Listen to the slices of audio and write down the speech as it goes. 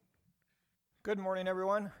Good morning,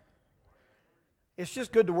 everyone. It's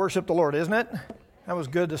just good to worship the Lord, isn't it? That was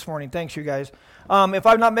good this morning. Thanks, you guys. If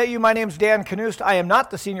I've not met you, my name's Dan Knust. I am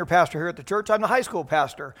not the senior pastor here at the church. I'm the high school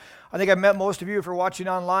pastor. I think I've met most of you if you're watching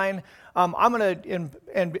online. I'm going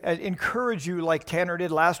to encourage you like Tanner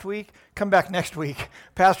did last week. Come back next week.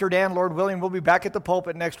 Pastor Dan, Lord willing, will be back at the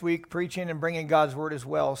pulpit next week preaching and bringing God's word as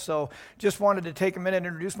well. So just wanted to take a minute and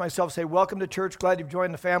introduce myself, say welcome to church. Glad you've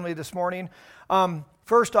joined the family this morning.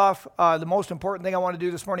 First off, the most important thing I want to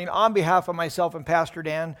do this morning on behalf of myself and Pastor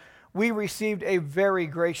Dan, we received a very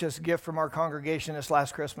gracious gift from our congregation this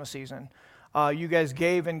last Christmas season. You guys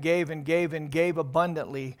gave and gave and gave and gave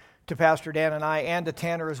abundantly to Pastor Dan and I and to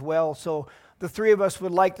Tanner as well. So the three of us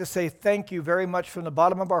would like to say thank you very much from the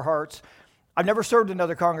bottom of our hearts. I've never served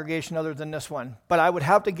another congregation other than this one, but I would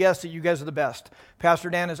have to guess that you guys are the best. Pastor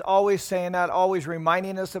Dan is always saying that, always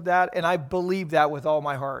reminding us of that, and I believe that with all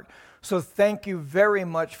my heart. So thank you very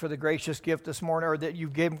much for the gracious gift this morning, or that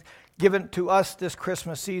you've given to us this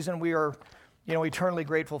Christmas season. We are, eternally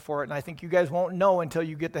grateful for it. And I think you guys won't know until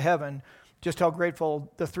you get to heaven just how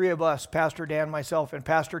grateful the three of us, Pastor Dan, myself, and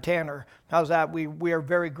Pastor Tanner, how's that? We are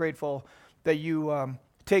very grateful that you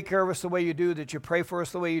take care of us the way you do, that you pray for us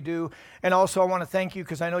the way you do. And also I want to thank you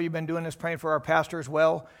because I know you've been doing this, praying for our pastor as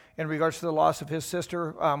well in regards to the loss of his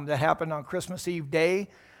sister that happened on Christmas Eve day.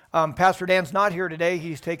 Pastor Dan's not here today.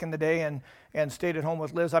 He's taken the day and stayed at home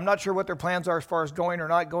with Liz. I'm not sure what their plans are as far as going or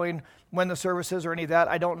not going, when the service is or any of that.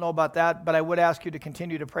 I don't know about that, but I would ask you to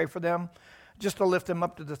continue to pray for them, just to lift them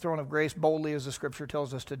up to the throne of grace boldly as the scripture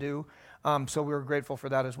tells us to do. So we're grateful for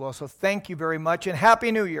that as well. So thank you very much and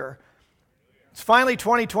Happy New Year. It's finally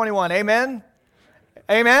 2021. Amen?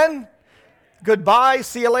 Amen? Goodbye.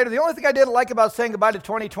 See you later. The only thing I didn't like about saying goodbye to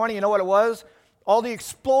 2020, you know what it was? All the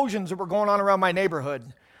explosions that were going on around my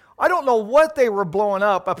neighborhood. I don't know what they were blowing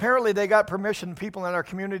up. Apparently they got permission, people in our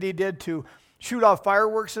community did, to shoot off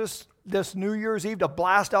fireworks this New Year's Eve to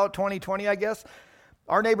blast out 2020, I guess.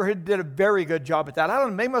 Our neighborhood did a very good job at that. I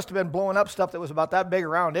don't know, they must have been blowing up stuff that was about that big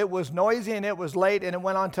around. It was noisy and it was late and it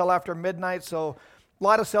went on till after midnight, so a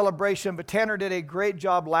lot of celebration. But Tanner did a great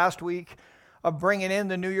job last week of bringing in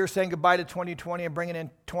the New Year, saying goodbye to 2020 and bringing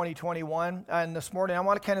in 2021. And this morning I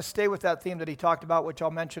want to kind of stay with that theme that he talked about, which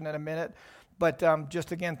I'll mention in a minute. But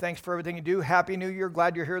just again, thanks for everything you do. Happy New Year.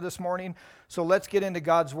 Glad you're here this morning. So let's get into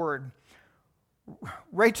God's Word.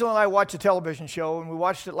 Rachel and I watched a television show, and we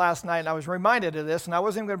watched it last night, and I was reminded of this, and I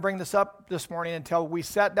wasn't going to bring this up this morning until we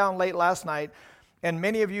sat down late last night, and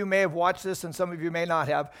many of you may have watched this, and some of you may not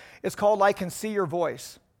have. It's called I Can See Your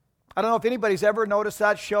Voice. I don't know if anybody's ever noticed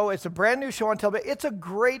that show. It's a brand new show on television. It's a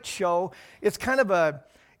great show. It's kind of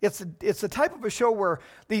it's the type of a show where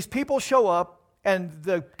these people show up, and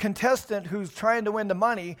the contestant who's trying to win the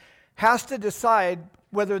money has to decide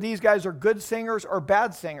whether these guys are good singers or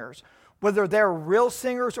bad singers, whether they're real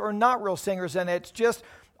singers or not real singers. And it's just,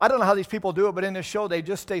 I don't know how these people do it, but in this show, they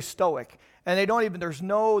just stay stoic. And they don't even, there's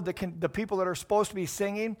no, the people that are supposed to be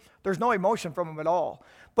singing, there's no emotion from them at all.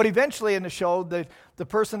 But eventually in the show, the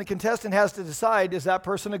contestant has to decide, is that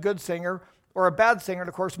person a good singer or a bad singer? And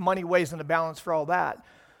of course, money weighs in the balance for all that.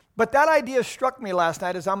 But that idea struck me last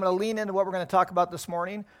night as I'm going to lean into what we're going to talk about this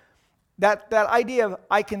morning. That idea of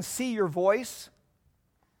I can see your voice.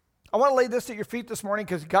 I want to lay this at your feet this morning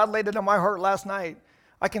because God laid it on my heart last night.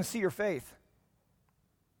 I can see your faith.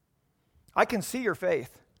 I can see your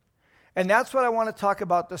faith. And that's what I want to talk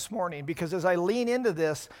about this morning, because as I lean into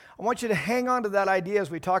this, I want you to hang on to that idea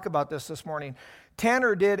as we talk about this morning.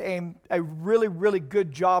 Tanner did a really, really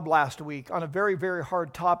good job last week on a very, very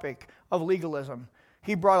hard topic of legalism.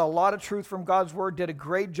 He brought a lot of truth from God's Word, did a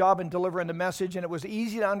great job in delivering the message, and it was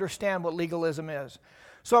easy to understand what legalism is.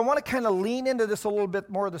 So I want to kind of lean into this a little bit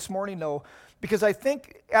more this morning, though, because I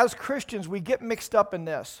think as Christians, we get mixed up in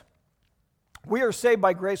this. We are saved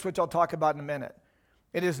by grace, which I'll talk about in a minute.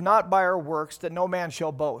 It is not by our works that no man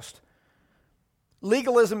shall boast.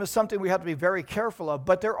 Legalism is something we have to be very careful of,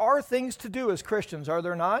 but there are things to do as Christians, are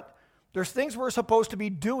there not? There's things we're supposed to be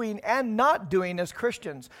doing and not doing as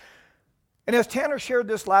Christians. And as Tanner shared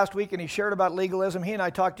this last week, and he shared about legalism, he and I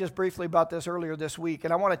talked just briefly about this earlier this week,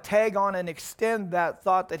 and I want to tag on and extend that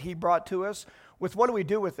thought that he brought to us with what do we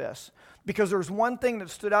do with this? Because there's one thing that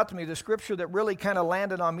stood out to me. The scripture that really kind of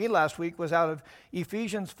landed on me last week was out of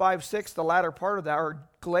Ephesians 5:6, the latter part of that, or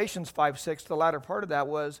Galatians 5:6, the latter part of that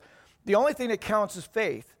was, the only thing that counts is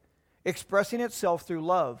faith, expressing itself through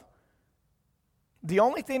love. The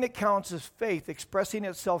only thing that counts is faith, expressing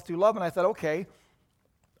itself through love. And I thought, okay,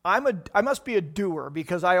 I must be a doer,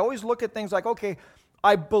 because I always look at things like, okay,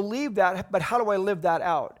 I believe that, but how do I live that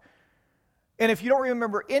out? And if you don't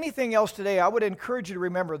remember anything else today, I would encourage you to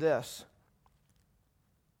remember this.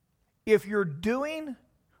 if you're doing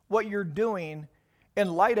what you're doing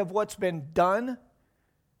in light of what's been done,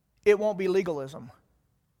 it won't be legalism.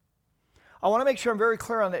 I want to make sure I'm very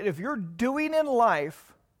clear on that. If you're doing in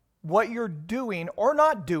life what you're doing or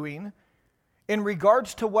not doing in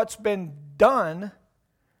regards to what's been done,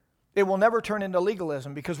 it will never turn into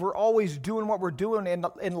legalism, because we're always doing what we're doing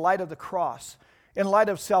in light of the cross, in light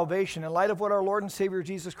of salvation, in light of what our Lord and Savior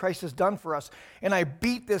Jesus Christ has done for us. And I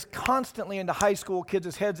beat this constantly into high school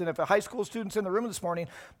kids' heads, and if a high school student's in the room this morning,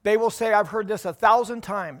 they will say, I've heard this 1,000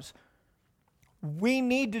 times. We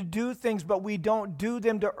need to do things, but we don't do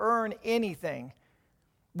them to earn anything.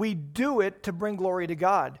 We do it to bring glory to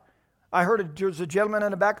God. I heard there's a gentleman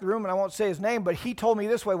in the back of the room, and I won't say his name, but he told me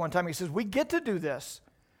this way one time. He says, we get to do this.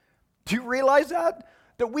 Do you realize that?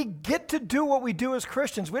 That we get to do what we do as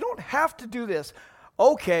Christians. We don't have to do this.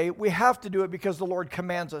 Okay, we have to do it because the Lord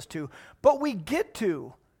commands us to. But we get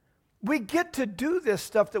to. We get to do this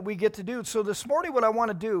stuff that we get to do. So this morning what I want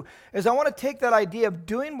to do is I want to take that idea of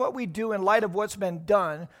doing what we do in light of what's been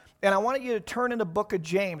done, and I want you to turn in the book of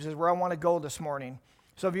James is where I want to go this morning.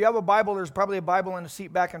 So if you have a Bible, there's probably a Bible in the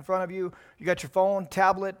seat back in front of you. You got your phone,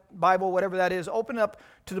 tablet, Bible, whatever that is. Open up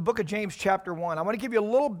to the book of James chapter 1. I want to give you a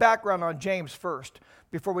little background on James first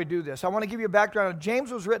before we do this. I want to give you a background.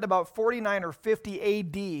 James was written about 49 or 50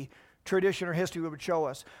 A.D., tradition or history would show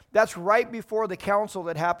us. That's right before the council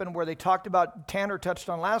that happened where they talked about, Tanner touched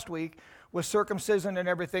on last week, with circumcision and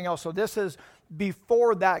everything else. So this is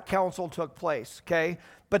before that council took place, okay?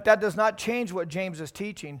 But that does not change what James is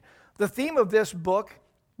teaching. The theme of this book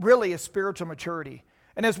really is spiritual maturity.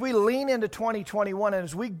 And as we lean into 2021 and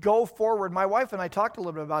as we go forward, my wife and I talked a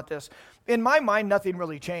little bit about this. In my mind, nothing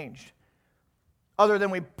really changed other than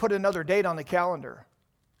we put another date on the calendar.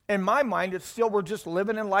 In my mind, it's still, we're just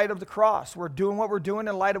living in light of the cross. We're doing what we're doing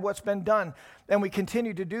in light of what's been done. And we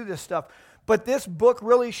continue to do this stuff. But this book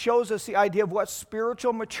really shows us the idea of what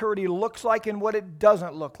spiritual maturity looks like and what it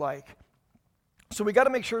doesn't look like. So we got to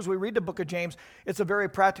make sure as we read the book of James, it's a very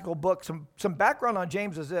practical book. Some background on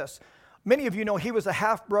James is this. Many of you know he was a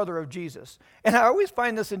half-brother of Jesus. And I always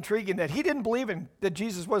find this intriguing that he didn't believe that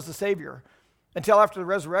Jesus was the Savior until after the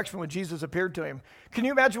resurrection when Jesus appeared to him. Can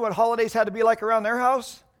you imagine what holidays had to be like around their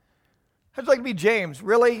house? How'd you like to be James?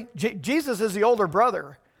 Really? Jesus is the older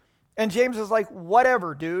brother. And James is like,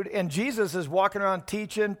 whatever, dude. And Jesus is walking around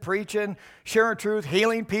teaching, preaching, sharing truth,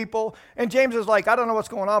 healing people. And James is like, I don't know what's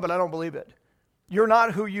going on, but I don't believe it. You're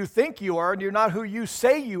not who you think you are, and you're not who you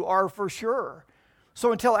say you are for sure.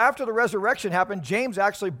 So until after the resurrection happened, James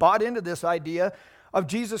actually bought into this idea of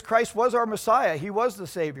Jesus Christ was our Messiah. He was the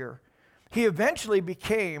Savior. He eventually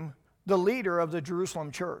became the leader of the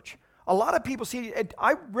Jerusalem church. A lot of people see,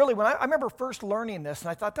 I remember first learning this, and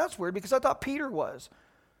I thought that's weird because I thought Peter was.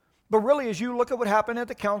 But really, as you look at what happened at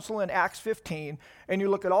the council in Acts 15, and you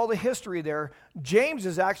look at all the history there,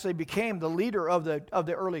 James actually became the leader of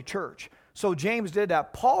the early church. So James did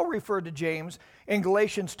that. Paul referred to James in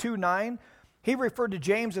Galatians 2:9. He referred to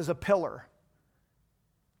James as a pillar.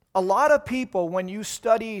 A lot of people, when you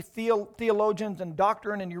study theologians and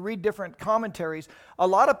doctrine and you read different commentaries, a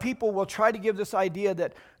lot of people will try to give this idea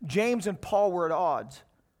that James and Paul were at odds.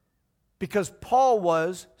 Because Paul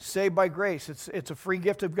was saved by grace. It's a free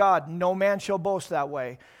gift of God. No man shall boast that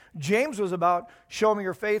way. James was about, show me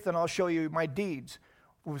your faith and I'll show you my deeds.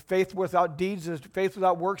 Faith without deeds, faith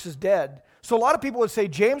without works is dead. So a lot of people would say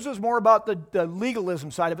James was more about the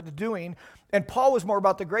legalism side of it, the doing, and Paul was more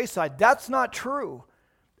about the grace side. That's not true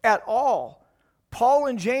at all. Paul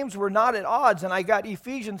and James were not at odds, and I got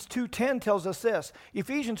Ephesians 2:10 tells us this.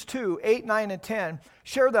 Ephesians 2:8, 9, and 10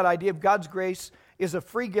 share that idea of God's grace is a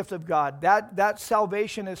free gift of God. That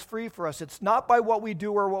salvation is free for us. It's not by what we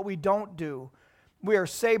do or what we don't do. We are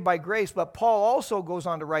saved by grace, but Paul also goes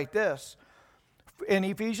on to write this. In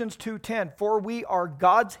Ephesians 2:10, for we are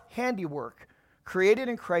God's handiwork, created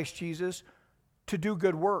in Christ Jesus to do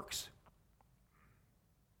good works.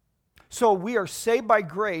 So we are saved by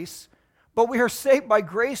grace, but we are saved by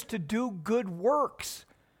grace to do good works.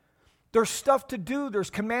 There's stuff to do. There's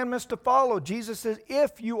commandments to follow. Jesus says,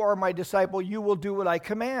 if you are my disciple, you will do what I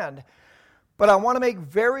command. But I want to make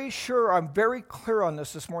very sure, I'm very clear on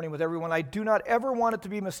this morning with everyone. I do not ever want it to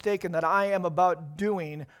be mistaken that I am about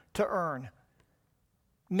doing to earn.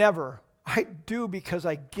 Never. I do because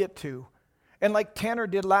I get to. And like Tanner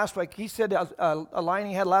did last week, he said a line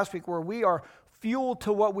he had last week where we are fueled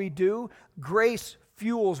to what we do. Grace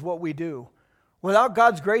fuels what we do. Without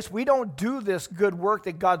God's grace, we don't do this good work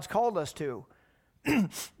that God's called us to.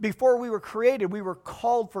 Before we were created, we were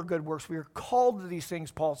called for good works. We were called to these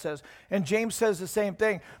things, Paul says. And James says the same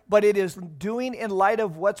thing. But it is doing in light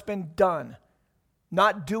of what's been done.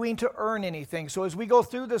 not doing to earn anything. So as we go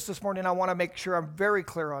through this morning, I want to make sure I'm very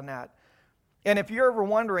clear on that. And if you're ever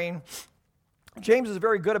wondering, James is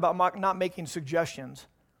very good about not making suggestions.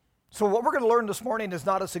 So what we're going to learn this morning is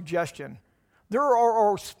not a suggestion. There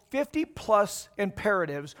are 50 plus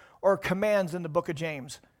imperatives or commands in the book of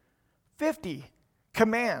James. 50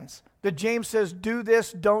 commands that James says, do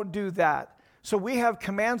this, don't do that. So we have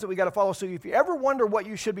commands that we got to follow. So if you ever wonder what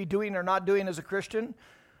you should be doing or not doing as a Christian,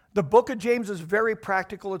 the book of James is very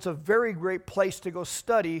practical. It's a very great place to go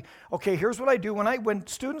study. Okay, here's what I do. When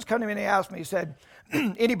students come to me and they ask me, he said,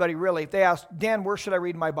 anybody really, if they ask, Dan, where should I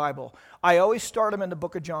read my Bible? I always start them in the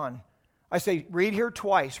book of John. I say, read here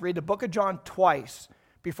twice. Read the book of John twice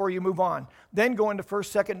before you move on. Then go into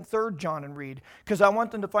 1st, 2nd, and 3rd John and read. Because I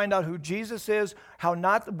want them to find out who Jesus is,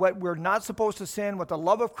 what we're not supposed to sin, what the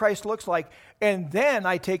love of Christ looks like. And then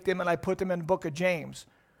I take them and I put them in the book of James.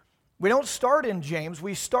 We don't start in James.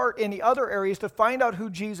 We start in the other areas to find out who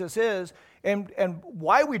Jesus is and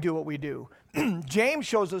why we do what we do. James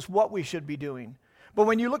shows us what we should be doing. But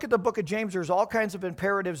when you look at the book of James, there's all kinds of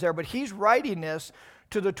imperatives there. But he's writing this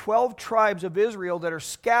to the 12 tribes of Israel that are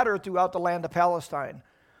scattered throughout the land of Palestine.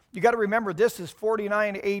 You got to remember, this is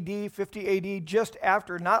 49 AD, 50 AD, just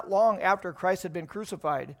after, not long after Christ had been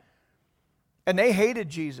crucified. And they hated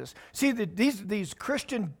Jesus. See, these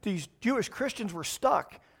Jewish Christians were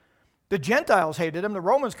stuck. The Gentiles hated him. The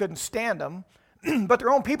Romans couldn't stand him. But their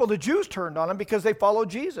own people, the Jews, turned on him because they followed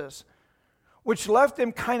Jesus, which left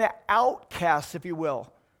them kind of outcasts, if you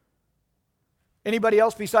will. Anybody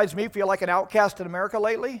else besides me feel like an outcast in America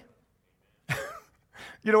lately?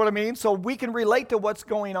 You know what I mean? So we can relate to what's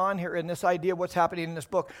going on here in this idea of what's happening in this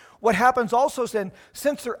book. What happens also then,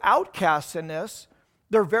 since they're outcasts in this,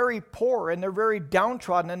 they're very poor and they're very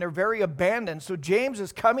downtrodden and they're very abandoned. So James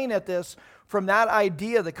is coming at this from that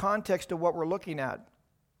idea, the context of what we're looking at.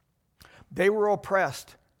 They were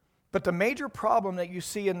oppressed. But the major problem that you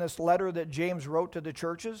see in this letter that James wrote to the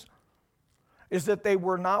churches is that they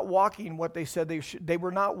were not walking what they said they should. They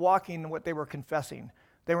were not walking what they were confessing.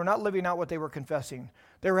 They were not living out what they were confessing.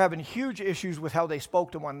 They were having huge issues with how they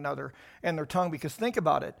spoke to one another and their tongue. Because think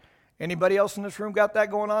about it. Anybody else in this room got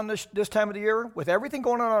that going on this time of the year? With everything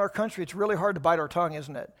going on in our country, it's really hard to bite our tongue,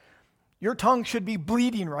 isn't it? Your tongue should be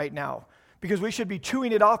bleeding right now because we should be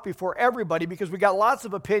chewing it off before everybody because we got lots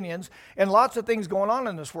of opinions and lots of things going on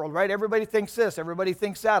in this world, right? Everybody thinks this. Everybody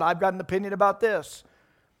thinks that. I've got an opinion about this.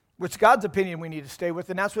 It's God's opinion we need to stay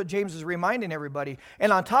with, and that's what James is reminding everybody.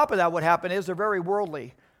 And on top of that, what happened is they're very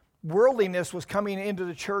worldly. Worldliness was coming into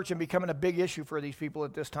the church and becoming a big issue for these people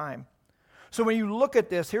at this time. So when you look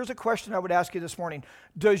at this, here's a question I would ask you this morning.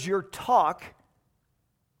 Does your talk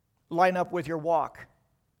line up with your walk?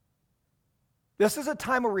 This is a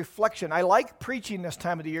time of reflection. I like preaching this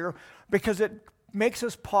time of the year because it makes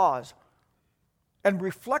us pause and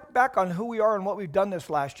reflect back on who we are and what we've done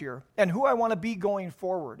this last year and who I want to be going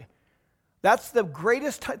forward. That's the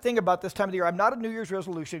greatest thing about this time of the year. I'm not a New Year's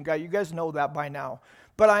resolution guy. You guys know that by now.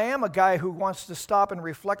 But I am a guy who wants to stop and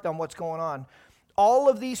reflect on what's going on. All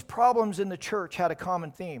of these problems in the church had a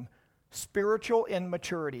common theme: spiritual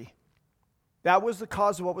immaturity. That was the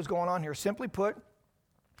cause of what was going on here. Simply put,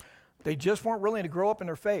 they just weren't willing to grow up in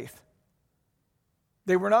their faith.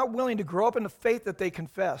 They were not willing to grow up in the faith that they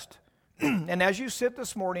confessed. And as you sit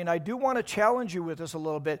this morning, I do want to challenge you with this a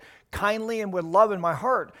little bit, kindly and with love in my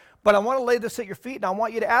heart. But I want to lay this at your feet, and I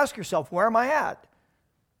want you to ask yourself, where am I at?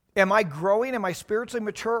 Am I growing? Am I spiritually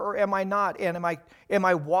mature, or am I not? And am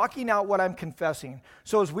I walking out what I'm confessing?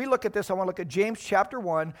 So as we look at this, I want to look at James chapter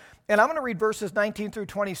 1, and I'm going to read verses 19 through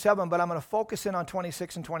 27, but I'm going to focus in on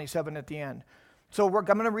 26 and 27 at the end. So I'm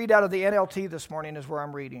going to read out of the NLT this morning is where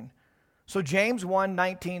I'm reading. So James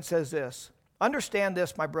 1:19 says this: Understand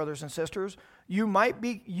this, my brothers and sisters. You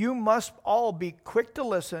must all be quick to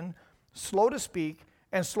listen, slow to speak,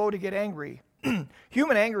 and slow to get angry.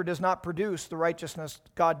 Human anger does not produce the righteousness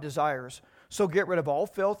God desires. So get rid of all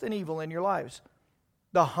filth and evil in your lives.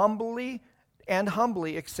 Humbly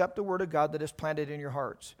accept the word of God that is planted in your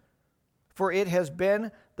hearts. For it has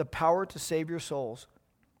been the power to save your souls.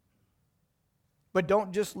 But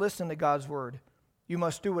don't just listen to God's word. You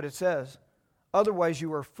must do what it says. Otherwise,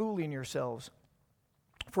 you are fooling yourselves.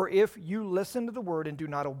 For if you listen to the word and do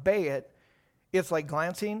not obey it, it's like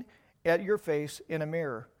glancing at your face in a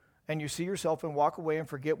mirror, and you see yourself and walk away and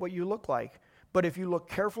forget what you look like. But if you look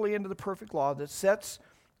carefully into the perfect law that sets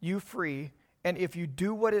you free, and if you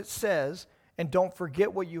do what it says and don't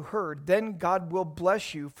forget what you heard, then God will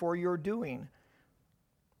bless you for your doing.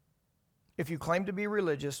 If you claim to be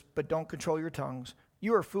religious but don't control your tongues,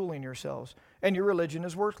 you are fooling yourselves, and your religion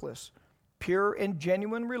is worthless. Pure and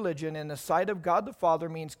genuine religion in the sight of God the Father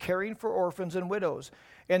means caring for orphans and widows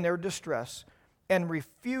in their distress and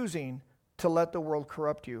refusing to let the world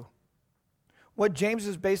corrupt you. What James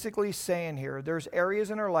is basically saying here, there's areas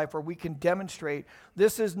in our life where we can demonstrate,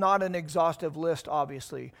 this is not an exhaustive list,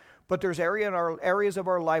 obviously, but there's areas of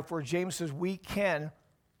our life where James says we can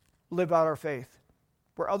live out our faith,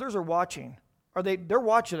 where others are watching. They're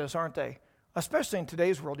watching us, aren't they? Especially in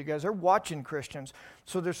today's world, you guys, they're watching Christians.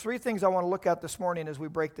 So there's three things I want to look at this morning as we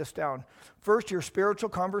break this down. First, your spiritual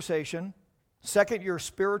conversation. Second, your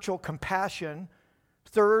spiritual compassion.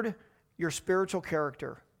 Third, your spiritual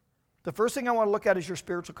character. The first thing I want to look at is your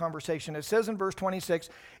spiritual conversation. It says in verse 26,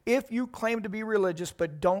 if you claim to be religious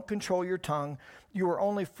but don't control your tongue, you are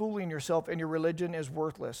only fooling yourself and your religion is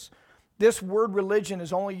worthless. This word religion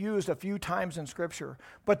is only used a few times in Scripture.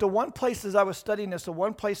 But the one place as I was studying this, the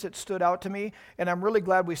one place that stood out to me, and I'm really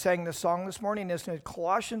glad we sang this song this morning, is in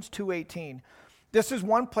Colossians 2:18. This is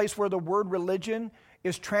one place where the word religion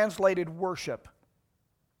is translated worship.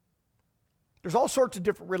 There's all sorts of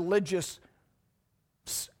different religious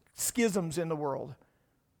schisms in the world.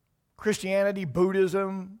 Christianity,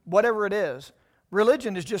 Buddhism, whatever it is.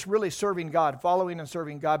 Religion is just really serving God, following and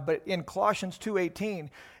serving God. But in Colossians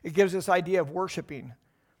 2:18, it gives this idea of worshiping.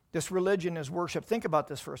 This religion is worship. Think about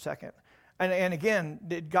this for a second. And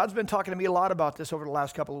again, God's been talking to me a lot about this over the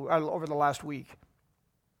last week.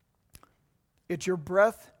 It's your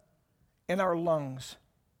breath in our lungs,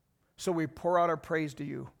 so we pour out our praise to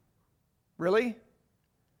you. Really?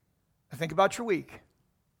 Think about your week.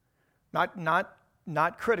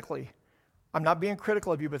 Not critically. I'm not being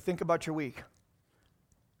critical of you, but think about your week.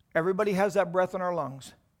 Everybody has that breath in our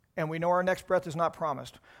lungs, and we know our next breath is not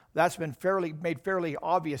promised. That's been made fairly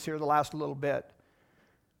obvious here the last little bit.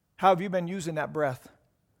 How have you been using that breath?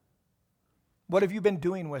 What have you been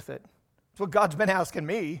doing with it? That's what God's been asking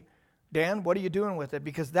me. Dan, what are you doing with it?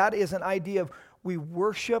 Because that is an idea of we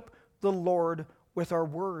worship the Lord with our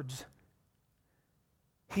words.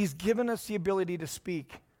 He's given us the ability to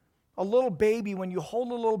speak. A little baby, when you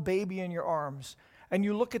hold a little baby in your arms, and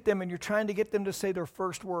you look at them and you're trying to get them to say their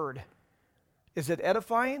first word, is it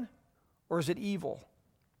edifying or is it evil?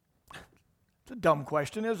 It's a dumb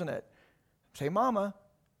question, isn't it? Say mama,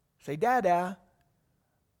 say dada.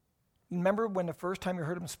 Remember when the first time you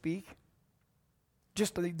heard them speak?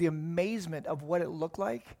 Just the amazement of what it looked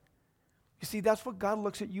like. You see, that's what God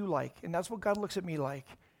looks at you like, and that's what God looks at me like.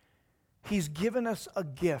 He's given us a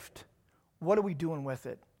gift. What are we doing with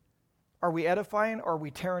it? Are we edifying? Are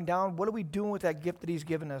we tearing down? What are we doing with that gift that he's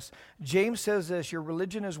given us? James says this, your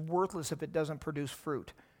religion is worthless if it doesn't produce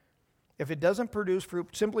fruit. If it doesn't produce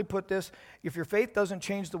fruit, simply put this, if your faith doesn't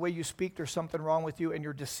change the way you speak, there's something wrong with you and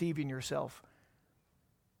you're deceiving yourself.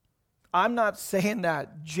 I'm not saying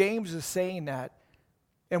that. James is saying that.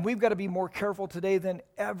 And we've got to be more careful today than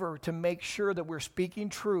ever to make sure that we're speaking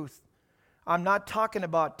truth. I'm not talking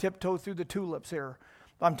about tiptoe through the tulips here.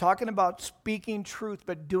 I'm talking about speaking truth,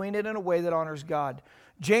 but doing it in a way that honors God.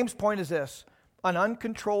 James' point is this: an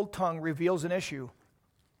uncontrolled tongue reveals an issue.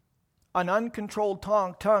 An uncontrolled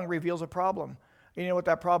tongue reveals a problem. You know what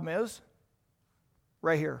that problem is?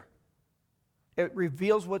 Right here. It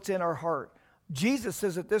reveals what's in our heart. Jesus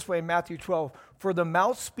says it this way in Matthew 12, for the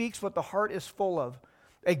mouth speaks what the heart is full of.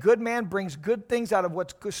 A good man brings good things out of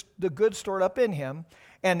what's the good stored up in him,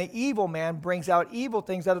 and the evil man brings out evil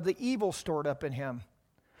things out of the evil stored up in him.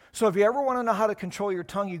 So if you ever want to know how to control your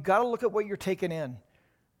tongue, you've got to look at what you're taking in.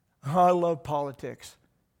 I love politics.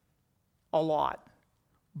 A lot.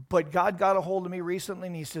 But God got a hold of me recently,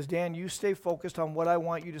 and he says, Dan, you stay focused on what I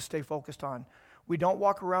want you to stay focused on. We don't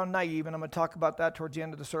walk around naive, and I'm going to talk about that towards the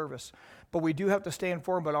end of the service. But we do have to stay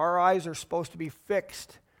informed, but our eyes are supposed to be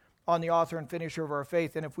fixed on the author and finisher of our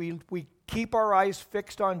faith. And if we keep our eyes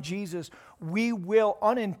fixed on Jesus, we will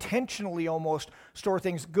unintentionally almost store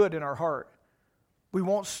things good in our heart. We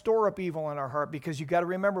won't store up evil in our heart, because you got to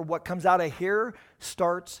remember what comes out of here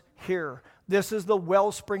starts here. This is the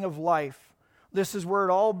wellspring of life. This is where it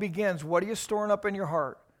all begins. What are you storing up in your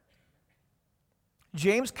heart?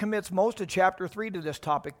 James commits most of chapter 3 to this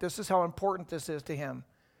topic. This is how important this is to him.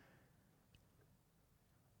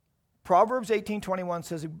 Proverbs 18:21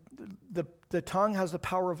 says the tongue has the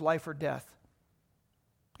power of life or death.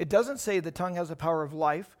 It doesn't say the tongue has the power of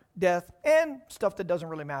life, death, and stuff that doesn't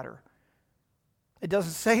really matter. It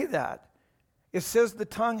doesn't say that. It says the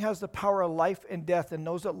tongue has the power of life and death, and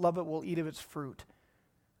those that love it will eat of its fruit.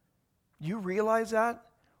 You realize that?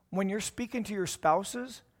 When you're speaking to your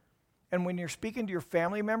spouses, and when you're speaking to your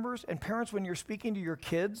family members, and parents, when you're speaking to your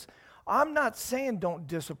kids, I'm not saying don't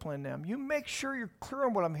discipline them. You make sure you're clear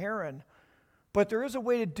on what I'm hearing. But there is a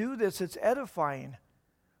way to do this that's edifying.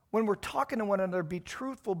 When we're talking to one another, be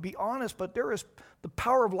truthful, be honest, but there is the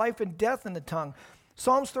power of life and death in the tongue.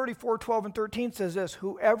 Psalms 34:12-13 says this,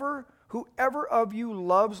 whoever of you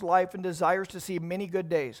loves life and desires to see many good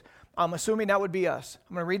days. I'm assuming that would be us.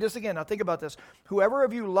 I'm going to read this again. Now think about this. Whoever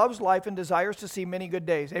of you loves life and desires to see many good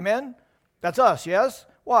days. Amen? That's us, yes?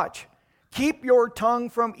 Watch. Keep your tongue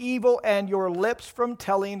from evil and your lips from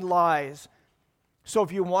telling lies. So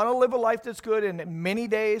if you want to live a life that's good in many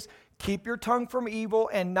days, keep your tongue from evil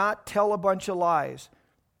and not tell a bunch of lies.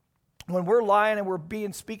 When we're lying and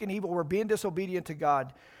we're speaking evil, we're being disobedient to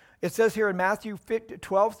God. It says here in Matthew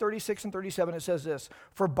 12:36-37, it says this,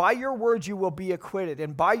 for by your words you will be acquitted,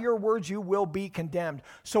 and by your words you will be condemned.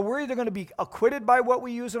 So we're either going to be acquitted by what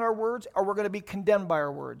we use in our words, or we're going to be condemned by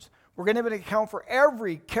our words. We're going to have an account for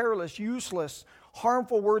every careless, useless,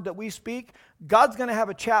 harmful word that we speak. God's going to have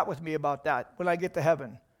a chat with me about that when I get to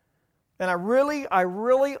heaven. And I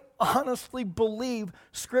really honestly believe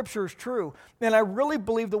Scripture is true. And I really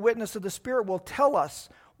believe the witness of the Spirit will tell us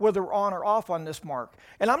whether we're on or off on this mark.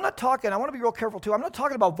 And I'm not talking, I want to be real careful too, I'm not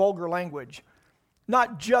talking about vulgar language.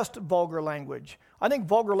 Not just vulgar language. I think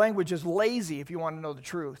vulgar language is lazy if you want to know the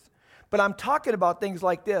truth. But I'm talking about things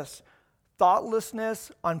like this.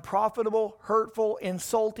 Thoughtlessness, unprofitable, hurtful,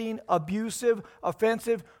 insulting, abusive,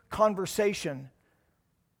 offensive conversation.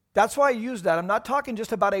 That's why I use that. I'm not talking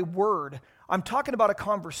just about a word. I'm talking about a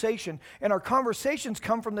conversation. And our conversations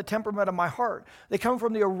come from the temperament of my heart. They come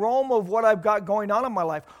from the aroma of what I've got going on in my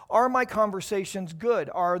life. Are my conversations good?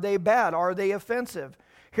 Are they bad? Are they offensive?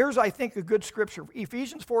 Here's, I think, a good scripture.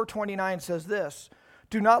 Ephesians 4:29 says this,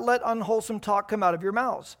 do not let unwholesome talk come out of your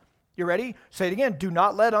mouths. You ready? Say it again. Do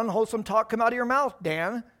not let unwholesome talk come out of your mouth,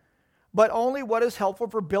 Dan. But only what is helpful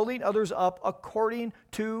for building others up according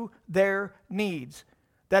to their needs,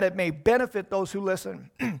 that it may benefit those who listen.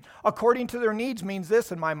 According to their needs means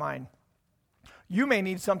this in my mind. You may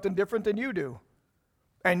need something different than you do.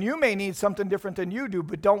 And you may need something different than you do,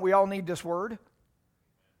 but don't we all need this word?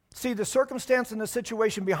 See, the circumstance and the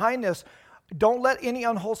situation behind this, don't let any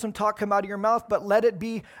unwholesome talk come out of your mouth, but let it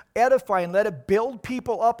be edifying. Let it build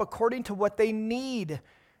people up according to what they need.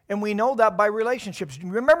 And we know that by relationships.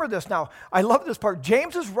 Remember this now. I love this part.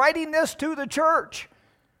 James is writing this to the church.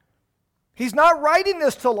 He's not writing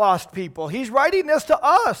this to lost people. He's writing this to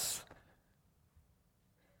us.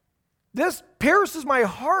 This pierces my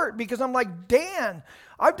heart because I'm like, Dan,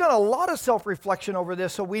 I've done a lot of self-reflection over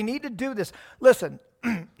this, so we need to do this. Listen,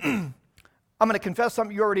 I'm going to confess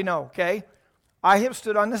something you already know, okay? I have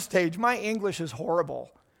stood on this stage. My English is horrible.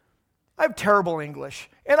 I have terrible English,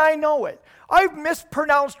 and I know it. I've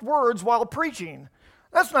mispronounced words while preaching.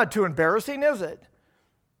 That's not too embarrassing, is it?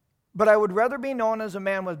 But I would rather be known as a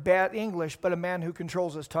man with bad English, but a man who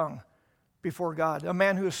controls his tongue before God. A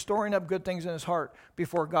man who is storing up good things in his heart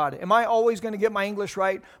before God. Am I always going to get my English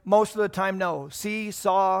right? Most of the time, no. See,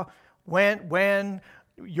 saw, went, when,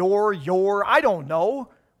 your. I don't know,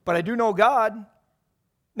 but I do know God.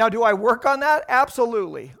 Now, do I work on that?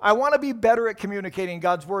 Absolutely. I want to be better at communicating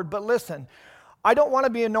God's word, but listen, I don't want to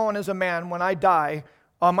be known as a man when I die.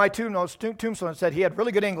 On my tombstone said he had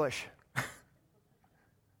really good English.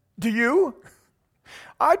 Do you?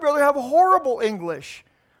 I'd rather have horrible English.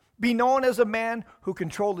 Be known as a man who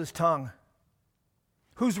controlled his tongue,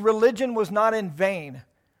 whose religion was not in vain,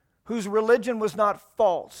 whose religion was not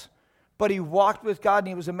false, but he walked with God and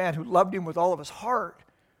he was a man who loved him with all of his heart.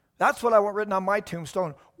 That's what I want written on my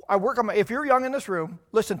tombstone. If you're young in this room,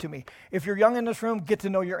 listen to me. If you're young in this room, get to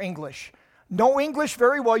know your English. Know English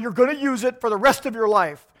very well. You're going to use it for the rest of your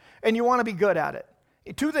life, and you want to be good at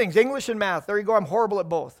it. Two things, English and math. There you go. I'm horrible at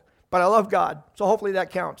both. But I love God, so hopefully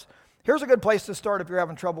that counts. Here's a good place to start if you're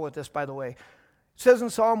having trouble with this, by the way. It says in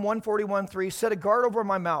Psalm 141:3, set a guard over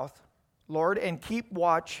my mouth, Lord, and keep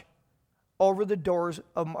watch over the door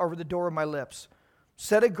of my lips.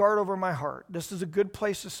 Set a guard over my heart. This is a good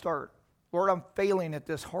place to start. Lord, I'm failing at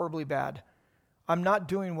this horribly bad. I'm not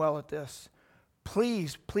doing well at this.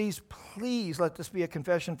 Please, please, please let this be a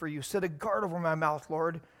confession for you. Set a guard over my mouth,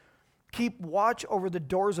 Lord. Keep watch over the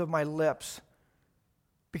doors of my lips.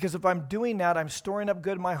 Because if I'm doing that, I'm storing up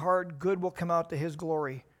good in my heart. Good will come out to his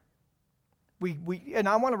glory. And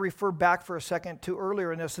I want to refer back for a second to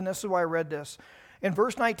earlier in this, and this is why I read this. In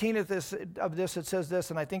verse 19 of this, it says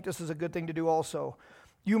this, and I think this is a good thing to do also.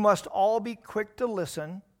 You must all be quick to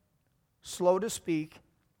listen, slow to speak,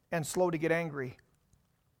 and slow to get angry.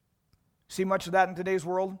 See much of that in today's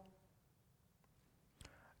world?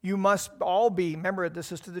 You must all be, remember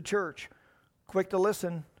this is to the church, quick to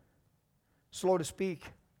listen, slow to speak,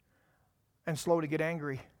 and slow to get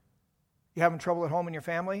angry. You having trouble at home in your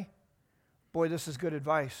family? Boy, this is good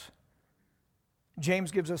advice.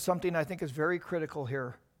 James gives us something I think is very critical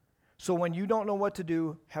here. So when you don't know what to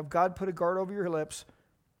do, have God put a guard over your lips,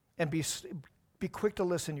 and be quick to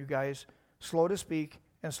listen, you guys, slow to speak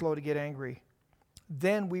and slow to get angry.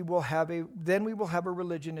 Then we will have a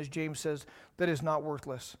religion, as James says, that is not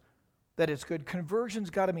worthless, that it's good. Conversion's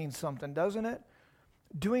got to mean something, doesn't it?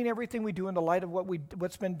 Doing everything we do in the light of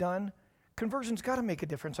what's been done, conversion's got to make a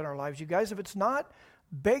difference in our lives, you guys. If it's not,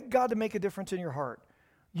 beg God to make a difference in your heart.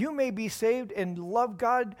 You may be saved and love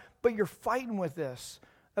God, but you're fighting with this.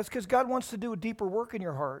 That's because God wants to do a deeper work in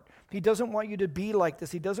your heart. He doesn't want you to be like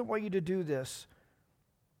this. He doesn't want you to do this.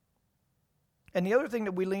 And the other thing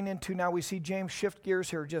that we lean into now, we see James shift gears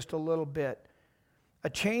here just a little bit. A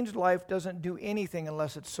changed life doesn't do anything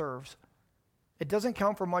unless it serves. It doesn't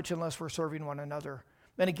count for much unless we're serving one another.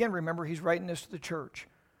 And again, remember, he's writing this to the church.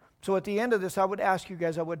 So at the end of this, I would ask you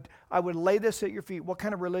guys, I would lay this at your feet. What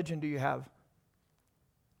kind of religion do you have?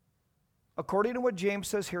 According to what James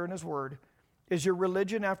says here in his word, is your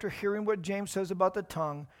religion, after hearing what James says about the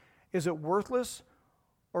tongue, is it worthless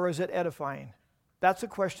or is it edifying? That's a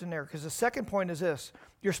question there, because the second point is this: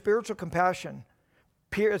 your spiritual compassion.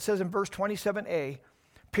 It says in verse 27a,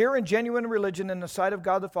 pure and genuine religion in the sight of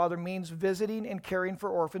God the Father means visiting and caring for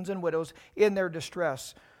orphans and widows in their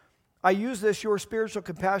distress. I use this, your spiritual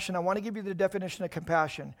compassion. I want to give you the definition of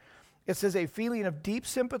compassion. It says a feeling of deep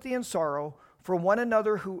sympathy and sorrow for one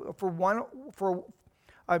another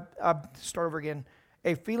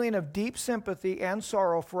a feeling of deep sympathy and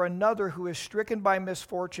sorrow for another who is stricken by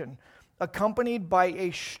misfortune, accompanied by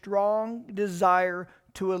a strong desire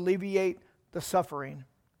to alleviate the suffering.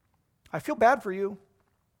 I feel bad for you.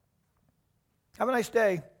 Have a nice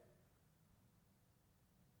day.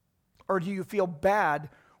 Or do you feel bad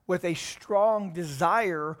with a strong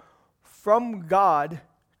desire from God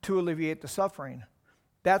to alleviate the suffering?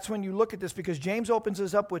 That's when you look at this, because James opens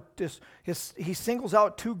us up with this. He singles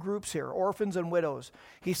out two groups here, orphans and widows.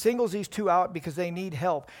 He singles these two out because they need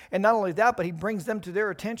help. And not only that, but he brings them to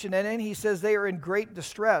their attention. And then he says they are in great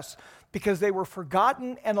distress because they were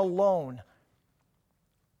forgotten and alone.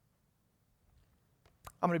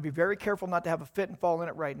 I'm going to be very careful not to have a fit and fall in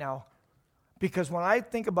it right now. Because when I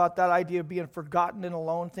think about that idea of being forgotten and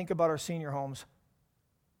alone, think about our senior homes.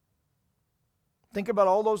 Think about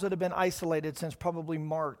all those that have been isolated since probably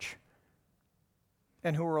March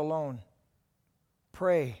and who are alone.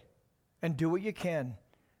 Pray and do what you can.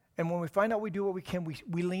 And when we find out we do what we can,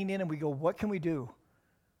 we lean in and we go, what can we do?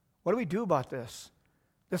 What do we do about this?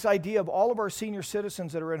 This idea of all of our senior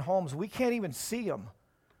citizens that are in homes, we can't even see them.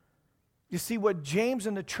 You see, what James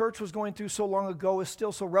and the church was going through so long ago is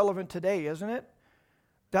still so relevant today, isn't it?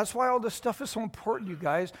 That's why all this stuff is so important, you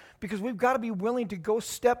guys, because we've got to be willing to go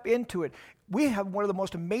step into it. We have one of the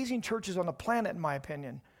most amazing churches on the planet, in my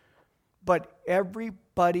opinion. But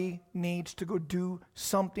everybody needs to go do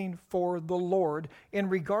something for the Lord in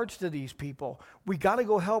regards to these people. We got to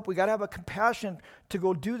go help. We got to have a compassion to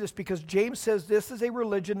go do this, because James says this is a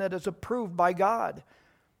religion that is approved by God.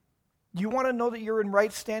 You want to know that you're in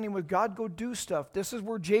right standing with God? Go do stuff. This is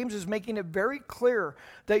where James is making it very clear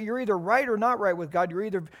that you're either right or not right with God.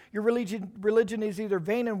 Your religion is either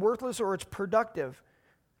vain and worthless, or it's productive.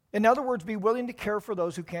 In other words, be willing to care for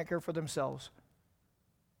those who can't care for themselves.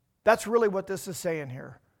 That's really what this is saying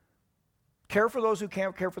here. Care for those who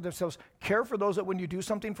can't care for themselves. Care for those that when you do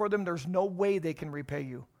something for them, there's no way they can repay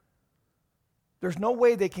you. There's no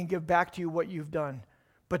way they can give back to you what you've done.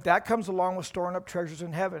 But that comes along with storing up treasures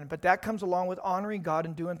in heaven. But that comes along with honoring God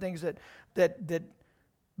and doing things that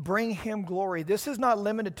bring Him glory. This is not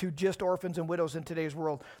limited to just orphans and widows in today's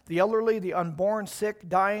world. The elderly, the unborn, sick,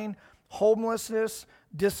 dying, homelessness,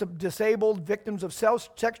 disabled, victims of sex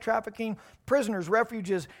trafficking, prisoners,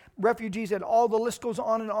 refugees, and all the list goes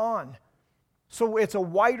on and on. So it's a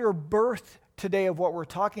wider berth today of what we're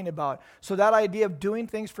talking about. So that idea of doing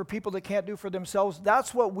things for people that can't do for themselves,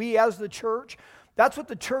 that's what we as the church, that's what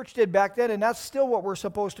the church did back then, and that's still what we're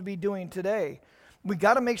supposed to be doing today. We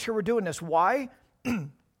got to make sure we're doing this. Why?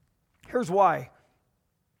 Here's why.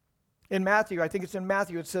 In Matthew, I think it's in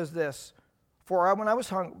Matthew, it says this: For I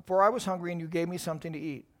was hungry, and you gave me something to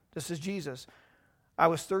eat. This is Jesus. I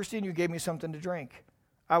was thirsty, and you gave me something to drink.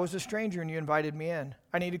 I was a stranger, and you invited me in.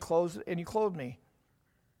 I needed clothes, and you clothed me.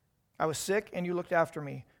 I was sick, and you looked after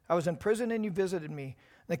me. I was in prison, and you visited me.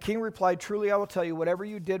 The king replied, Truly I will tell you, whatever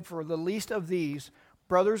you did for the least of these,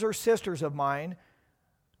 brothers or sisters of mine,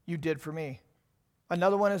 you did for me.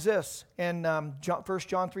 Another one is this, in 1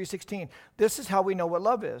 John 3:16. This is how we know what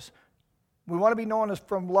love is. We want to be known as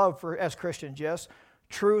from love as Christians, yes?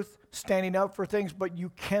 Truth, standing up for things, but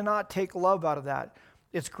you cannot take love out of that.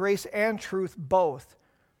 It's grace and truth both.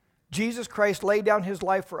 Jesus Christ laid down His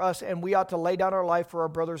life for us, and we ought to lay down our life for our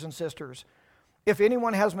brothers and sisters. If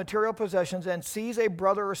anyone has material possessions and sees a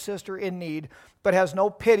brother or sister in need, but has no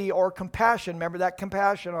pity or compassion, remember that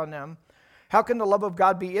compassion on them, how can the love of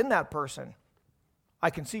God be in that person? I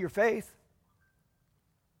can see your faith.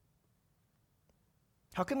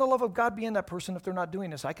 How can the love of God be in that person if they're not doing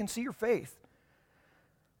this? I can see your faith.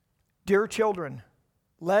 Dear children,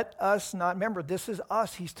 let us not, remember, this is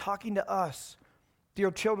us. He's talking to us.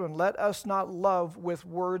 Dear children, let us not love with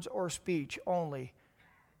words or speech only,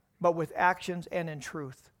 but with actions and in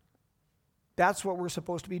truth. That's what we're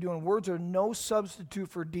supposed to be doing. Words are no substitute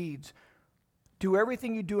for deeds. Do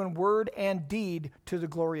everything you do in word and deed to the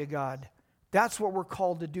glory of God. That's what we're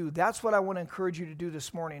called to do. That's what I want to encourage you to do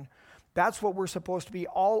this morning. That's what we're supposed to be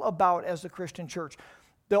all about as the Christian church.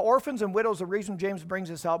 The orphans and widows, the reason James brings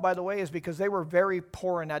this out, by the way, is because they were very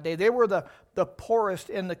poor in that day. They were the poorest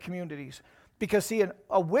in the communities. Because, see,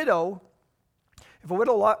 a widow, if a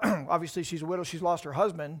widow, obviously she's a widow, she's lost her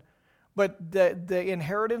husband, but the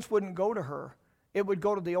inheritance wouldn't go to her. It would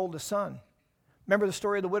go to the oldest son. Remember the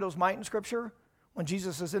story of the widow's mite in Scripture? When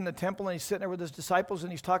Jesus is in the temple and he's sitting there with his disciples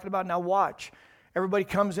and he's talking about, now watch. Everybody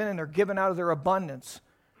comes in and they're giving out of their abundance.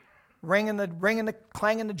 Clanging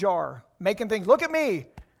the jar, making things, look at me.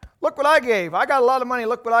 Look what I gave. I got a lot of money.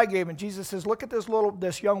 Look what I gave. And Jesus says, look at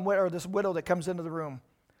this young widow, or this widow that comes into the room.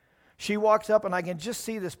 She walks up, and I can just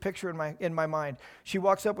see this picture in my mind. She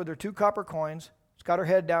walks up with her 2 copper coins. She's got her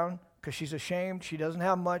head down because she's ashamed. She doesn't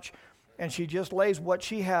have much. And she just lays what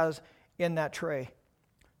she has in that tray.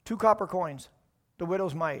 2 copper coins, the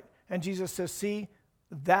widow's mite. And Jesus says, see,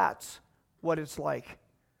 that's what it's like.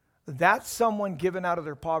 That's someone given out of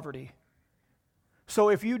their poverty. So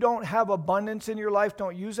if you don't have abundance in your life,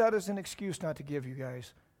 don't use that as an excuse not to give, you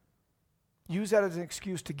guys. Use that as an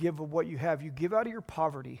excuse to give of what you have. You give out of your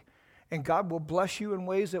poverty, and God will bless you in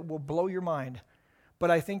ways that will blow your mind. But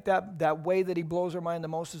I think that way that he blows our mind the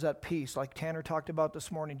most is that peace, like Tanner talked about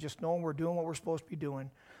this morning, just knowing we're doing what we're supposed to be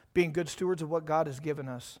doing, being good stewards of what God has given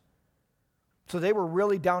us. So they were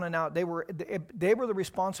really down and out. They were the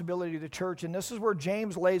responsibility of the church, and this is where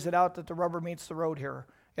James lays it out that the rubber meets the road here,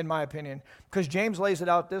 in my opinion, because James lays it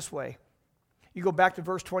out this way. You go back to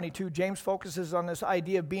verse 22, James focuses on this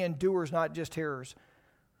idea of being doers, not just hearers.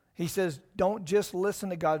 He says, don't just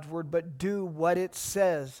listen to God's word, but do what it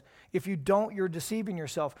says. If you don't, you're deceiving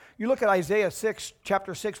yourself. You look at Isaiah 6,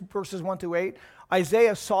 chapter 6, verses 1 through 8.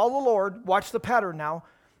 Isaiah saw the Lord. Watch the pattern now.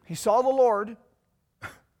 He saw the Lord.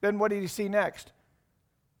 Then what did he see next?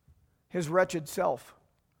 His wretched self.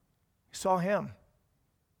 He saw him.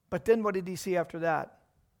 But then what did he see after that?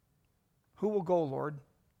 Who will go, Lord?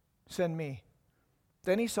 Send me.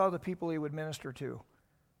 Then he saw the people he would minister to.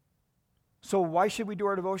 So why should we do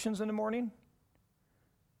our devotions in the morning?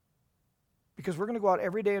 Because we're going to go out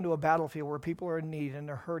every day into a battlefield where people are in need and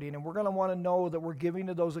they're hurting, and we're going to want to know that we're giving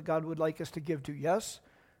to those that God would like us to give to. Yes?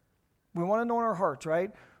 We want to know in our hearts, right?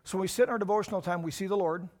 So when we sit in our devotional time, we see the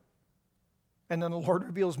Lord, and then the Lord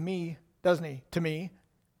reveals me, doesn't he, to me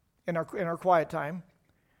in our quiet time.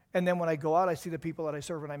 And then when I go out, I see the people that I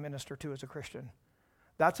serve and I minister to as a Christian.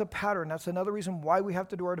 That's a pattern. That's another reason why we have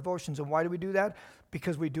to do our devotions. And why do we do that?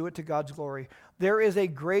 Because we do it to God's glory. There is a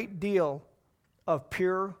great deal of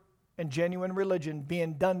pure and genuine religion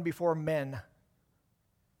being done before men.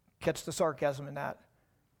 Catch the sarcasm in that.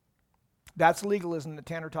 That's legalism that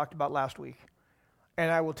Tanner talked about last week.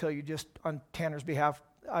 And I will tell you, just on Tanner's behalf,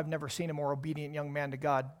 I've never seen a more obedient young man to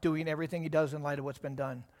God, doing everything he does in light of what's been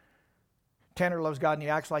done. Tanner loves God and he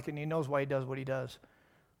acts like it and he knows why he does what he does.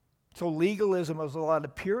 So legalism is a lot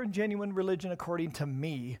of pure and genuine religion according to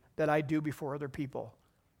me that I do before other people.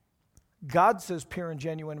 God says pure and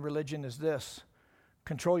genuine religion is this: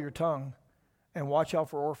 control your tongue and watch out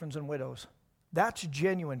for orphans and widows. That's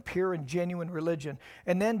genuine, pure and genuine religion.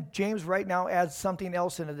 And then James right now adds something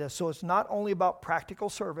else into this. So it's not only about practical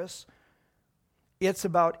service, it's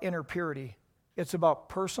about inner purity. It's about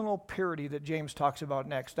personal purity that James talks about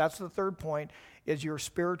next. That's the third point, is your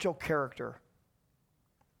spiritual character.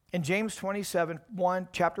 In James 27:1,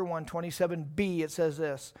 chapter 1, 27b, it says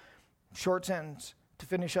this, short sentence to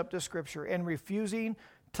finish up this scripture, and refusing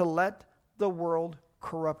to let the world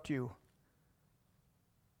corrupt you.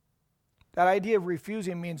 That idea of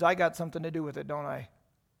refusing means I got something to do with it, don't I?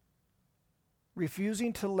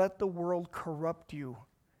 Refusing to let the world corrupt you.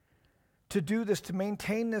 To do this, to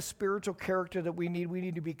maintain this spiritual character that we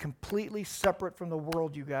need to be completely separate from the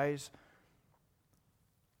world, you guys.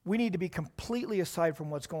 We need to be completely aside from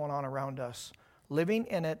what's going on around us, living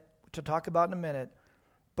in it, to talk about in a minute.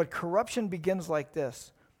 But corruption begins like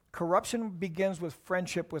this. Corruption begins with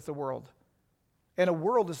friendship with the world. And a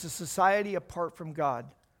world is a society apart from God.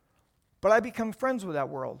 But I become friends with that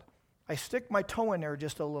world. I stick my toe in there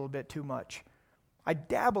just a little bit too much. I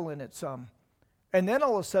dabble in it some. And then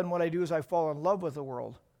all of a sudden what I do is I fall in love with the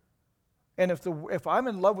world. And if I'm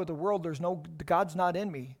in love with the world, God's not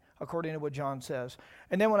in me, according to what John says.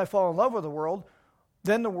 And then when I fall in love with the world,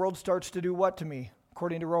 then the world starts to do what to me?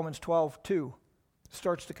 According to Romans 12:2, it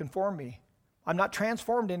starts to conform me. I'm not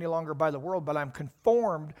transformed any longer by the world, but I'm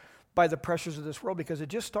conformed by the pressures of this world because it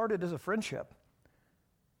just started as a friendship.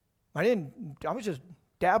 I was just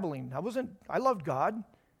dabbling. I loved God.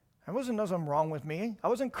 There wasn't nothing wrong with me. I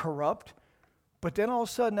wasn't corrupt. But then all of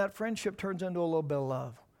a sudden that friendship turns into a little bit of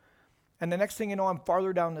love. And the next thing you know, I'm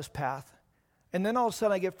farther down this path. And then all of a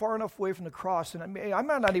sudden I get far enough away from the cross, and I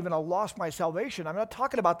might not even have lost my salvation. I'm not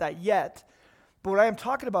talking about that yet. But what I am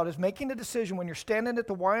talking about is making a decision when you're standing at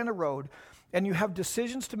the Y on the road and you have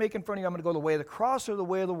decisions to make in front of you. I'm going to go the way of the cross or the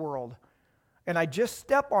way of the world. And I just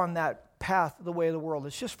step on that path, the way of the world.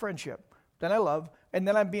 It's just friendship. Then I love, and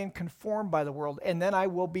then I'm being conformed by the world, and then I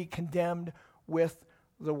will be condemned with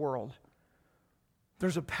the world.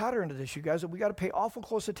 There's a pattern to this, you guys, that we got to pay awful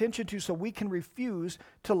close attention to so we can refuse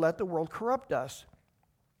to let the world corrupt us.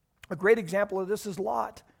 A great example of this is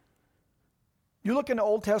Lot. You look in the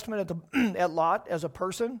Old Testament at Lot as a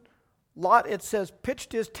person. Lot, it says,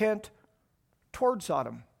 pitched his tent toward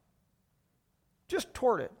Sodom. Just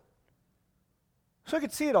toward it. So he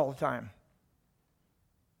could see it all the time.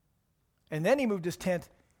 And then he moved his tent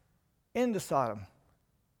into Sodom.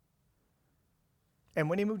 And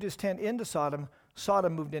when he moved his tent into Sodom,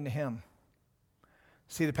 Sodom moved into him.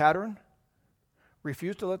 See the pattern?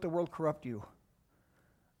 Refuse to let the world corrupt you.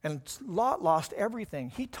 And Lot lost everything.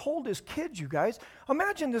 He told his kids, you guys,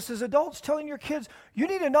 imagine this as adults telling your kids, you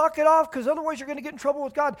need to knock it off because otherwise you're going to get in trouble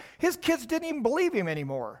with God. His kids didn't even believe him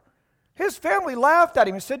anymore. His family laughed at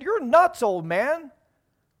him and said, you're nuts, old man.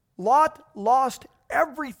 Lot lost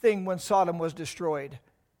everything when Sodom was destroyed.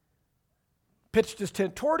 Pitched his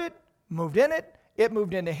tent toward it, moved in it. It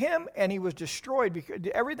moved into him, and he was destroyed because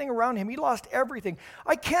everything around him, he lost everything.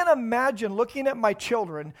 I can't imagine looking at my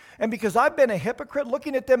children, and because I've been a hypocrite,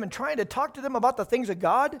 looking at them and trying to talk to them about the things of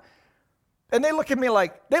God, and they look at me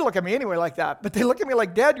anyway like that, but they look at me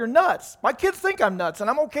like, Dad, you're nuts. My kids think I'm nuts, and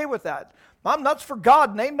I'm okay with that. I'm nuts for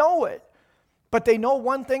God, and they know it. But they know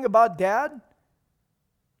one thing about Dad.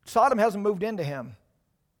 Sodom hasn't moved into him.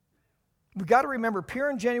 We've got to remember, pure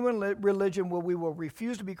and genuine religion where we will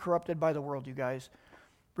refuse to be corrupted by the world, you guys.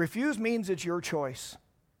 Refuse means it's your choice.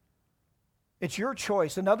 It's your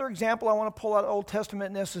choice. Another example I want to pull out of the Old Testament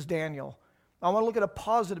in this is Daniel. I want to look at a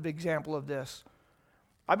positive example of this.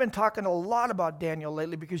 I've been talking a lot about Daniel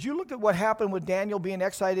lately because you look at what happened with Daniel being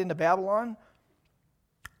exiled into Babylon.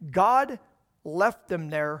 God left them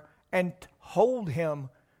there and told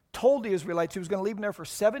the Israelites he was going to leave them there for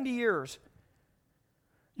 70 years.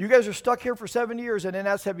 You guys are stuck here for 70 years, and then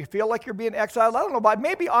that said, you feel like you're being exiled. I don't know, but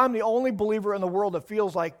maybe I'm the only believer in the world that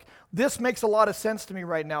feels like this makes a lot of sense to me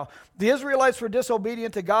right now. The Israelites were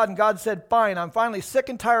disobedient to God, and God said, fine, I'm finally sick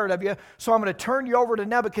and tired of you, so I'm going to turn you over to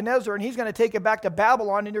Nebuchadnezzar, and he's going to take you back to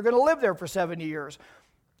Babylon, and you're going to live there for 70 years.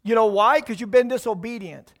 You know why? Because you've been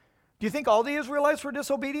disobedient. Do you think all the Israelites were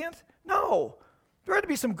disobedient? No. There had to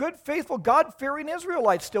be some good, faithful, God-fearing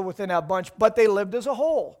Israelites still within that bunch, but they lived as a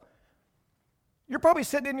whole. You're probably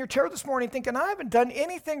sitting in your chair this morning thinking, I haven't done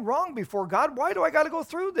anything wrong before God. Why do I got to go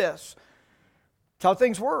through this? That's how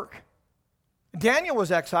things work. Daniel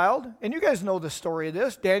was exiled, and you guys know the story of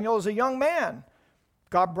this. Daniel is a young man.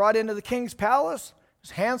 Got brought into the king's palace. He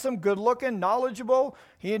was handsome, good-looking, knowledgeable.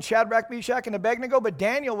 He and Shadrach, Meshach, and Abednego, but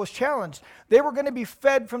Daniel was challenged. They were going to be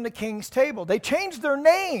fed from the king's table. They changed their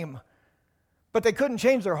name, but they couldn't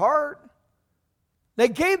change their heart. They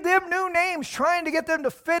gave them new names, trying to get them to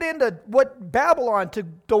fit into what Babylon, to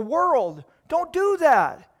the world. Don't do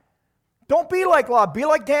that. Don't be like Lot. Be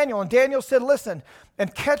like Daniel. And Daniel said, listen,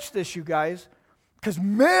 and catch this, you guys, because,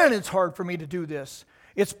 man, it's hard for me to do this.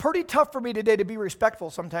 It's pretty tough for me today to be respectful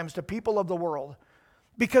sometimes to people of the world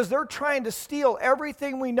because they're trying to steal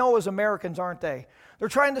everything we know as Americans, aren't they? They're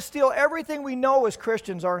trying to steal everything we know as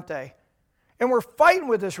Christians, aren't they? And we're fighting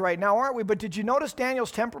with this right now, aren't we? But did you notice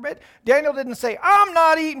Daniel's temperament? Daniel didn't say, I'm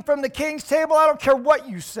not eating from the king's table. I don't care what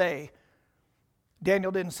you say.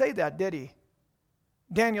 Daniel didn't say that, did he?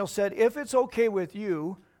 Daniel said, if it's okay with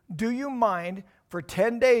you, do you mind for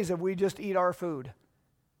 10 days if we just eat our food?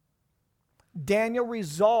 Daniel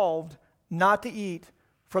resolved not to eat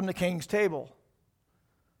from the king's table.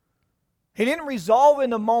 He didn't resolve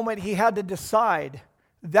in the moment he had to decide.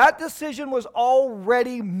 That decision was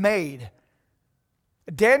already made.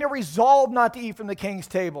 Daniel resolved not to eat from the king's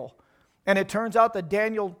table. And it turns out that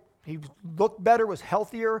Daniel, he looked better, was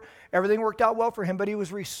healthier. Everything worked out well for him, but he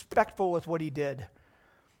was respectful with what he did.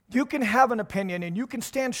 You can have an opinion, and you can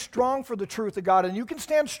stand strong for the truth of God, and you can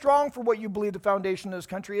stand strong for what you believe the foundation of this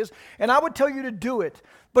country is, and I would tell you to do it,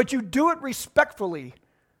 but you do it respectfully.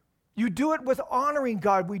 You do it with honoring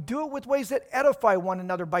God. We do it with ways that edify one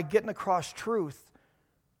another by getting across truth.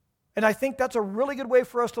 And I think that's a really good way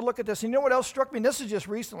for us to look at this. And you know what else struck me? And this is just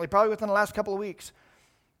recently, probably within the last couple of weeks.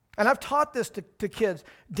 And I've taught this to kids.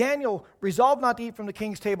 Daniel resolved not to eat from the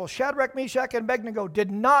king's table. Shadrach, Meshach, and Abednego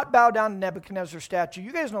did not bow down to Nebuchadnezzar's statue.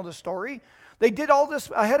 You guys know the story. They did all this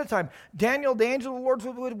ahead of time. Daniel, the angel of the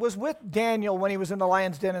Lord, was with Daniel when he was in the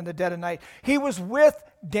lion's den in the dead of night. He was with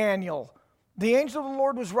Daniel. The angel of the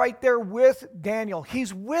Lord was right there with Daniel.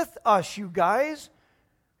 He's with us, you guys.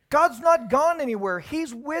 God's not gone anywhere.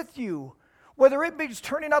 He's with you. Whether it be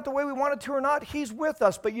turning out the way we want it to or not, he's with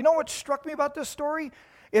us. But you know what struck me about this story?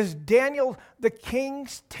 Is Daniel, the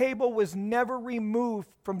king's table was never removed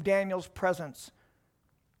from Daniel's presence.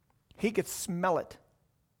 He could smell it.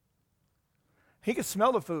 He could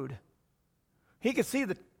smell the food. He could see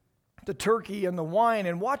the turkey and the wine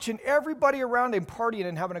and watching everybody around him partying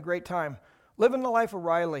and having a great time, living the life of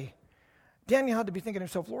Riley. Daniel had to be thinking to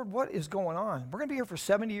himself, Lord, what is going on? We're going to be here for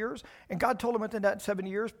 70 years. And God told him within that 70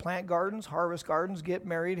 years, plant gardens, harvest gardens, get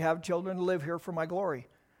married, have children, live here for my glory.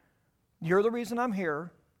 You're the reason I'm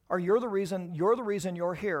here. Or you're the reason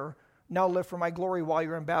you're here. Now live for my glory while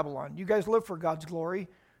you're in Babylon. You guys live for God's glory.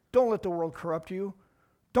 Don't let the world corrupt you.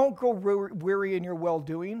 Don't grow weary in your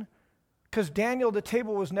well-doing. Because Daniel, the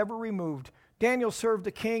table was never removed. Daniel served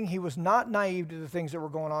the king. He was not naive to the things that were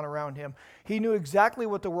going on around him. He knew exactly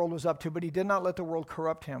what the world was up to, but he did not let the world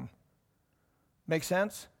corrupt him. Make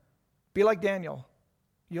sense? Be like Daniel.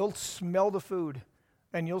 You'll smell the food,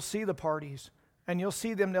 and you'll see the parties. And you'll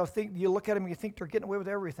see them, you look at them and you think they're getting away with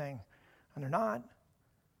everything. And they're not.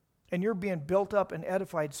 And you're being built up and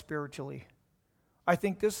edified spiritually. I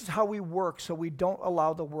think this is how we work so we don't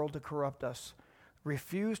allow the world to corrupt us.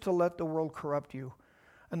 Refuse to let the world corrupt you.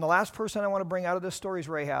 And the last person I want to bring out of this story is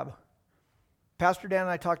Rahab. Pastor Dan and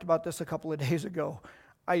I talked about this a couple of days ago.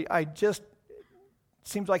 It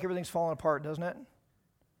seems like everything's falling apart, doesn't it?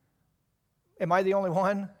 Am I the only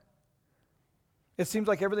one? It seems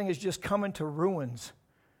like everything is just coming to ruins.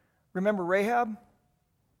 Remember Rahab?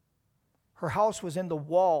 Her house was in the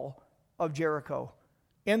wall of Jericho.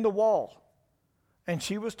 In the wall. And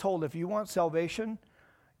she was told, if you want salvation,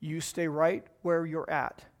 you stay right where you're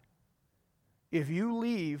at. If you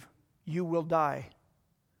leave, you will die.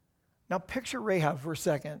 Now picture Rahab for a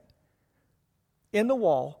second. In the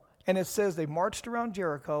wall, and it says they marched around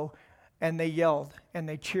Jericho, and they yelled, and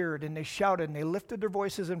they cheered, and they shouted, and they lifted their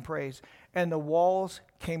voices in praise, and the walls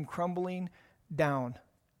came crumbling down.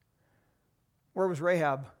 Where was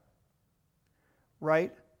Rahab?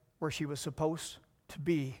 Right where she was supposed to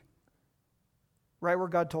be. Right where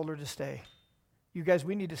God told her to stay. You guys,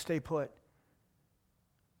 we need to stay put.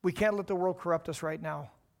 We can't let the world corrupt us right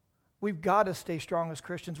now. We've got to stay strong as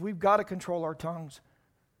Christians. We've got to control our tongues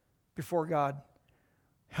before God.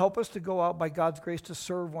 Help us to go out by God's grace to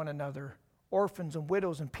serve one another, orphans and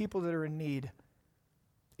widows and people that are in need.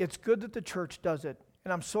 It's good that the church does it,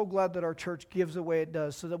 and I'm so glad that our church gives the way it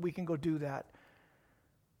does so that we can go do that.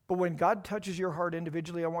 But when God touches your heart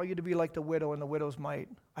individually, I want you to be like the widow and the widow's mite.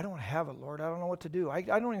 I don't have it, Lord. I don't know what to do. I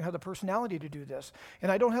don't even have the personality to do this, and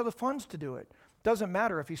I don't have the funds to do it. Doesn't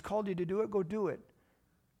matter. If he's called you to do it, go do it.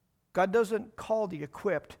 God doesn't call the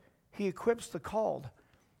equipped. He equips the called.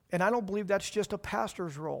 And I don't believe that's just a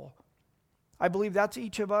pastor's role. I believe that's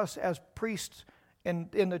each of us as priests in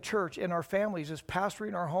the church, in our families, as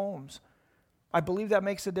pastoring our homes. I believe that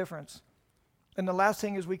makes a difference. And the last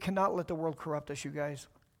thing is we cannot let the world corrupt us, you guys.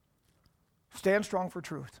 Stand strong for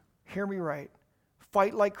truth. Hear me right.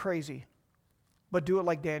 Fight like crazy, but do it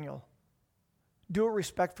like Daniel. Do it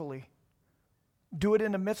respectfully. Do it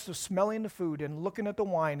in the midst of smelling the food and looking at the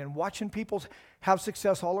wine and watching people have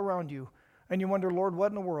success all around you. And you wonder, Lord,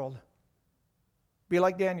 what in the world? Be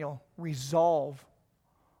like Daniel. Resolve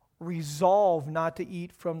not to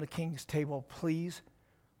eat from the king's table, please.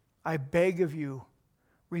 I beg of you,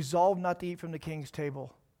 resolve not to eat from the king's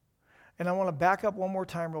table. And I want to back up one more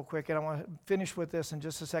time real quick, and I want to finish with this in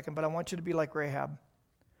just a second, but I want you to be like Rahab.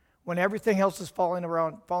 When everything else is falling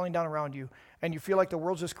down around you, and you feel like the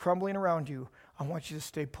world's just crumbling around you, I want you to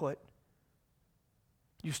stay put.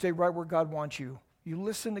 You stay right where God wants you. You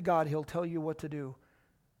listen to God, he'll tell you what to do.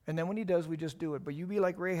 And then when he does, we just do it. But you be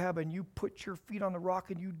like Rahab, and you put your feet on the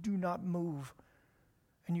rock, and you do not move.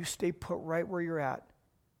 And you stay put right where you're at.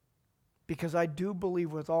 Because I do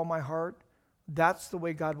believe with all my heart, that's the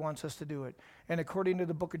way God wants us to do it. And according to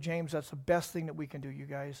the book of James, that's the best thing that we can do, you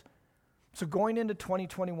guys. So going into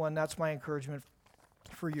 2021, that's my encouragement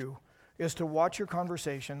for you, is to watch your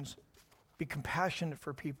conversations, be compassionate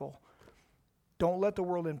for people. Don't let the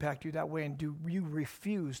world impact you that way, and you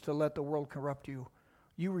refuse to let the world corrupt you.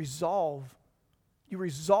 You resolve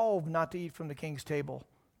not to eat from the king's table,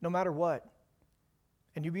 no matter what.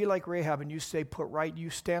 And you be like Rahab and you say, you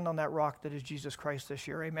stand on that rock that is Jesus Christ this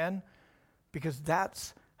year, amen? Because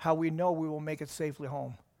that's how we know we will make it safely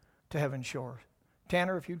home to heaven's shore.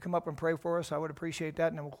 Tanner, if you'd come up and pray for us, I would appreciate that,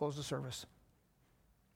 and then we'll close the service.